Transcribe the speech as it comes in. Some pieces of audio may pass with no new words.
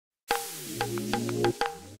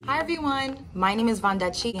Hi everyone, my name is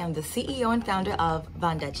Vondechii. I'm the CEO and founder of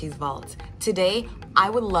Vondechii's Vault. Today, I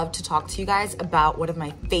would love to talk to you guys about one of my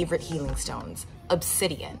favorite healing stones,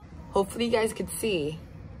 Obsidian. Hopefully you guys could see.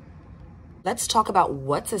 Let's talk about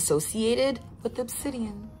what's associated with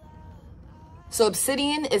Obsidian. So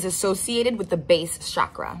Obsidian is associated with the base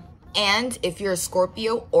chakra. And if you're a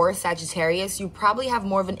Scorpio or a Sagittarius, you probably have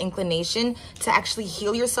more of an inclination to actually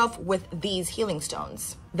heal yourself with these healing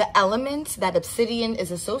stones. The element that Obsidian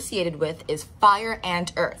is associated with is fire and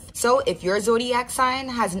earth. So if your zodiac sign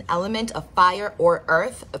has an element of fire or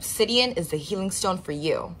earth, Obsidian is the healing stone for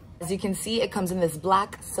you. As you can see, it comes in this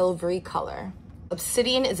black silvery color.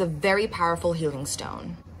 Obsidian is a very powerful healing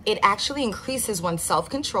stone. It actually increases one's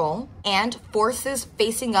self-control and forces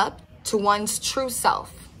facing up to one's true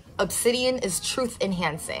self. Obsidian is truth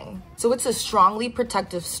enhancing, so it's a strongly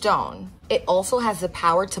protective stone. It also has the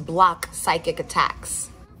power to block psychic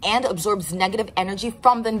attacks and absorbs negative energy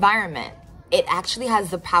from the environment. It actually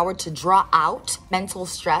has the power to draw out mental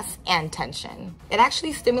stress and tension. It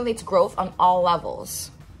actually stimulates growth on all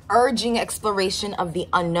levels, urging exploration of the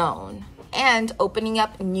unknown and opening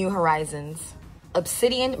up new horizons.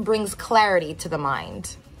 Obsidian brings clarity to the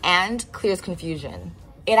mind and clears confusion.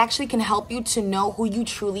 It actually can help you to know who you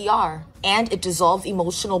truly are, and it dissolves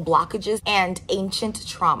emotional blockages and ancient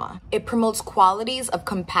trauma. It promotes qualities of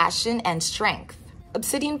compassion and strength.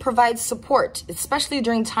 Obsidian provides support, especially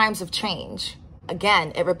during times of change.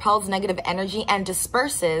 Again, it repels negative energy and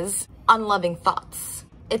disperses unloving thoughts.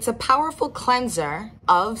 It's a powerful cleanser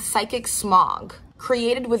of psychic smog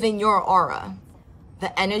created within your aura.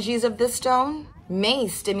 The energies of this stone may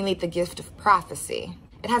stimulate the gift of prophecy.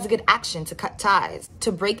 It has a good action to cut ties,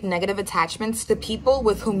 to break negative attachments to people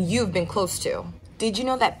with whom you've been close to. Did you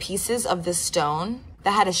know that pieces of this stone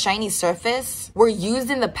that had a shiny surface were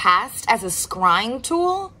used in the past as a scrying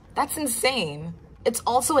tool? That's insane. It's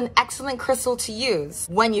also an excellent crystal to use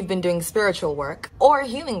when you've been doing spiritual work or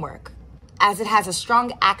healing work, as it has a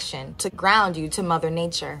strong action to ground you to Mother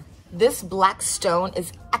Nature. This black stone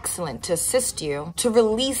is excellent to assist you to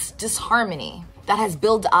release disharmony that has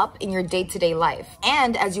built up in your day-to-day life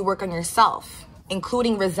and as you work on yourself,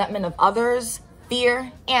 including resentment of others,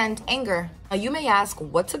 fear, and anger. Now you may ask,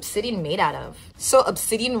 what's obsidian made out of? So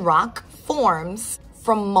obsidian rock forms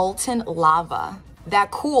from molten lava that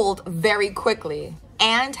cooled very quickly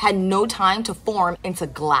and had no time to form into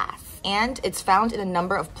glass. And it's found in a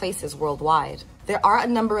number of places worldwide. There are a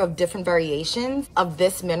number of different variations of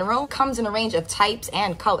this mineral. It comes in a range of types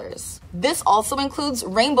and colors. This also includes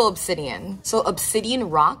rainbow obsidian. So obsidian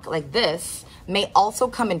rock like this may also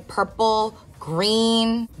come in purple,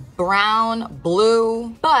 green, brown,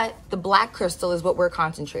 blue, but the black crystal is what we're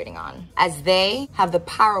concentrating on, as they have the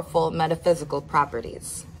powerful metaphysical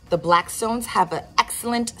properties. The black stones have an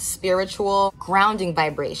excellent spiritual grounding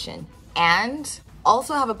vibration and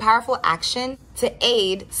also have a powerful action to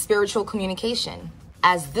aid spiritual communication,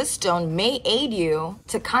 as this stone may aid you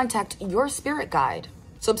to contact your spirit guide.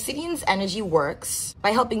 So obsidian's energy works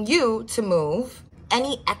by helping you to move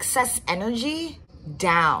any excess energy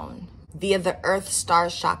down via the earth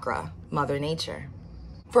star chakra, Mother Nature.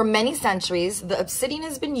 For many centuries, the obsidian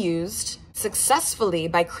has been used successfully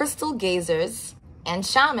by crystal gazers and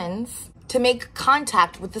shamans to make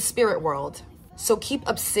contact with the spirit world. So keep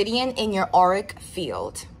obsidian in your auric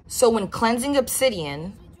field. So when cleansing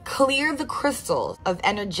obsidian, clear the crystals of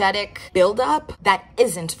energetic buildup that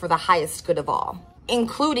isn't for the highest good of all,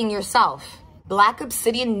 including yourself. Black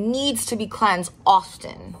obsidian needs to be cleansed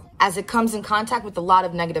often, as it comes in contact with a lot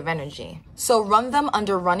of negative energy. So run them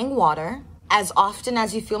under running water as often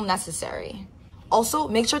as you feel necessary. Also,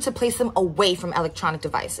 make sure to place them away from electronic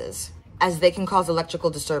devices, as they can cause electrical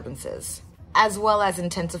disturbances, as well as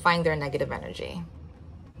intensifying their negative energy.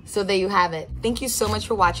 So there you have it. Thank you so much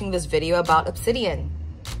for watching this video about obsidian.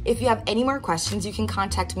 If you have any more questions, you can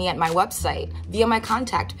contact me at my website via my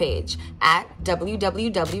contact page at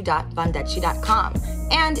www.vondechii.com.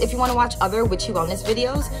 And if you want to watch other witchy wellness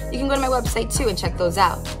videos, you can go to my website too and check those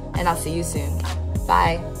out. And I'll see you soon.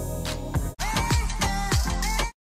 Bye.